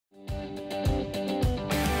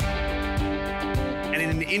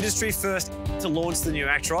industry first to launch the new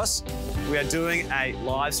Actros, we are doing a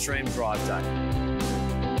live stream drive day.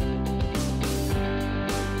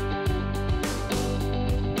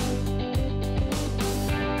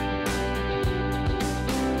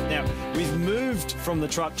 We've moved from the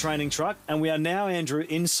truck training truck and we are now, Andrew,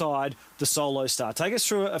 inside the SoloStar. Take us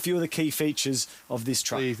through a few of the key features of this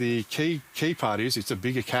truck. The key part is it's a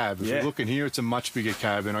bigger cab. If you look in here, it's a much bigger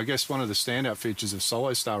cab. And I guess one of the standout features of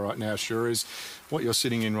SoloStar right now, sure, is what you're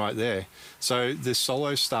sitting in right there. So the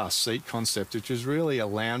SoloStar seat concept, which is really a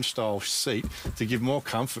lounge-style seat to give more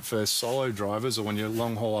comfort for solo drivers or when you're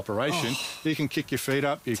long-haul operation. You can kick your feet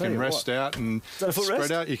up, you can rest out and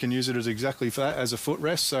spread out. You can use it as exactly for that, as a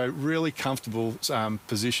footrest. So really comfortable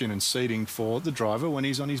position and seating for the driver when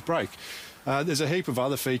he's on his break. There's a heap of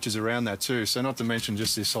other features around that too, so not to mention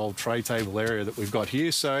just this whole tray table area that we've got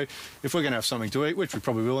here. So if we're going to have something to eat, which we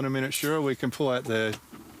probably will in a minute, sure, we can pull out the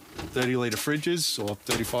 30-litre fridges or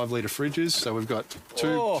 35-litre fridges. So we've got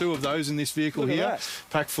two of those in this vehicle here,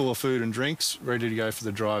 packed full of food and drinks, ready to go for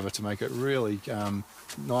the driver to make it really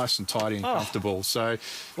nice and tidy and comfortable. So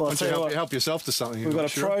once you help yourself to something. We've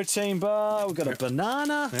got a protein bar, we've got a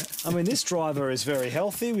banana. I mean, this driver is very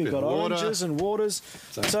healthy. We've got oranges and waters.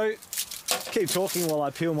 So keep talking while I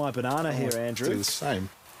peel my banana here, Andrew. Do the same.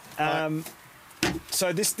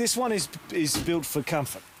 So this one is built for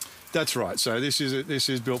comfort. That's right. So this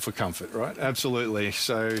is built for comfort, right? Absolutely.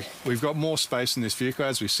 So we've got more space in this vehicle.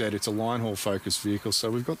 As we said, it's a line haul focused vehicle. So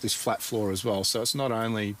we've got this flat floor as well. So it's not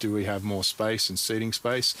only do we have more space and seating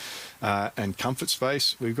space and comfort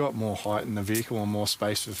space, we've got more height in the vehicle and more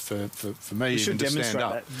space for me even to stand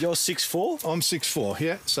up. That. You're 6'4"? I'm 6'4",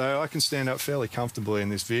 yeah. So I can stand up fairly comfortably in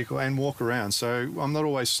this vehicle and walk around. So I'm not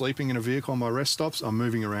always sleeping in a vehicle on my rest stops. I'm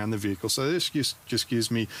moving around the vehicle. So this just gives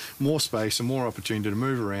me more space and more opportunity to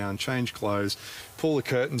move around, change clothes, pull the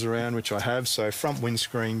curtains around, which I have. So front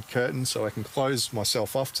windscreen curtain, so I can close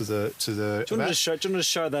myself off to the. Do you want to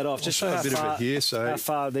show that off? Just show a bit of it here. So how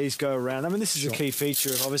far these go around. I mean, this is a key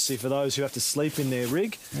feature, obviously, for those who have to sleep in their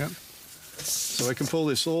rig. Yep. So we can pull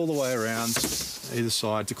this all the way around either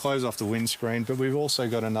side to close off the windscreen, but we've also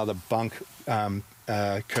got another bunk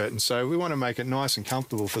curtain. So we want to make it nice and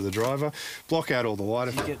comfortable for the driver. Block out all the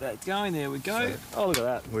light. You get that going. There we go. Oh, look at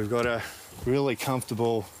that. We've got a really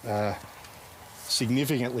comfortable,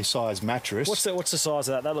 significantly sized mattress. What's the size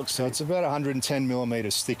of that? That looks... So it's about 110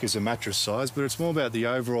 millimetres thick as a mattress size, but it's more about the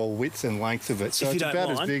overall width and length of it. So it's about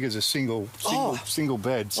as big as a single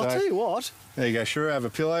bed. So I'll tell you what. There you go, sure, have a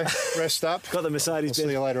pillow, rest up. Got the Mercedes-Benz. We'll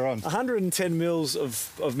see you later on. 110 mils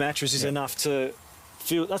of mattress is enough to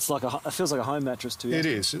feel... It feels like a home mattress to you. It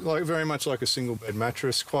is, very much like a single bed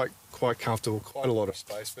mattress, quite comfortable, quite a lot of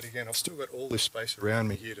space. But again, I've still got all this space around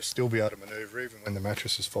me here to still be able to manoeuvre even when the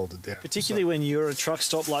mattress is folded down. Particularly when you're at a truck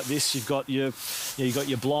stop like this, you've got your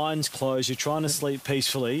blinds closed, you're trying to sleep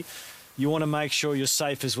peacefully. You want to make sure you're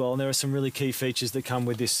safe as well, and there are some really key features that come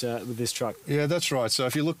with this truck. Yeah, that's right. So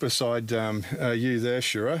if you look beside you there,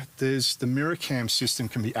 Shura, there's the mirror cam system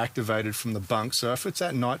can be activated from the bunk. So if it's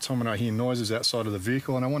at night time and I hear noises outside of the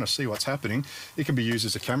vehicle and I want to see what's happening, it can be used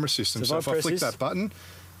as a camera system. So if I flick that button,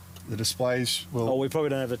 the displays will... Oh, we probably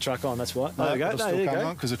don't have the truck on, that's why. There we go. It'll still come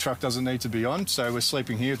on because the truck doesn't need to be on. So we're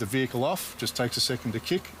sleeping here with the vehicle off, just takes a second to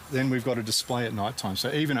kick. Then we've got a display at night time.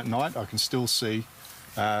 So even at night, I can still see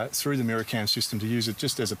through the mirror cam system to use it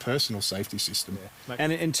just as a personal safety system. Yeah.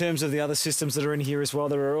 And in terms of the other systems that are in here as well,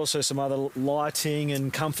 there are also some other lighting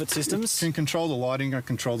and comfort systems. I can control the lighting, I can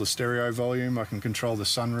control the stereo volume, I can control the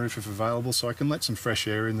sunroof if available, so I can let some fresh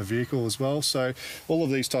air in the vehicle as well. So all of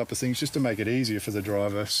these type of things just to make it easier for the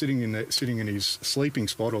driver sitting in his sleeping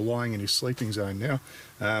spot or lying in his sleeping zone now,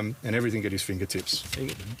 and everything at his fingertips.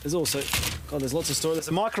 There's also, there's lots of storage. There's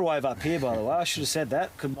a microwave up here, by the way. I should have said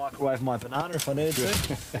that. Could microwave my banana if I needed to.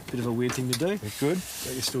 Bit of a weird thing to do. You could,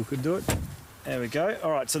 but you still could do it. There we go. All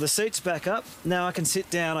right, so the seat's back up. Now I can sit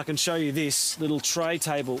down, I can show you this little tray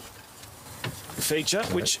table feature,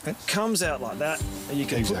 which comes out like that. And you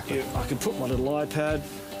can I can put my little iPad,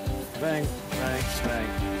 bang, bang, bang.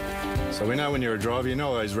 So we know when you're a driver, you're not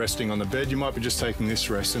always resting on the bed. You might be just taking this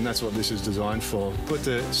rest, and that's what this is designed for.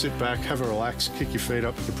 Sit back, have a relax, kick your feet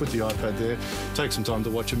up. You can put the iPad there, take some time to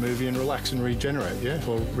watch a movie and relax and regenerate,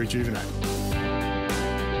 or rejuvenate.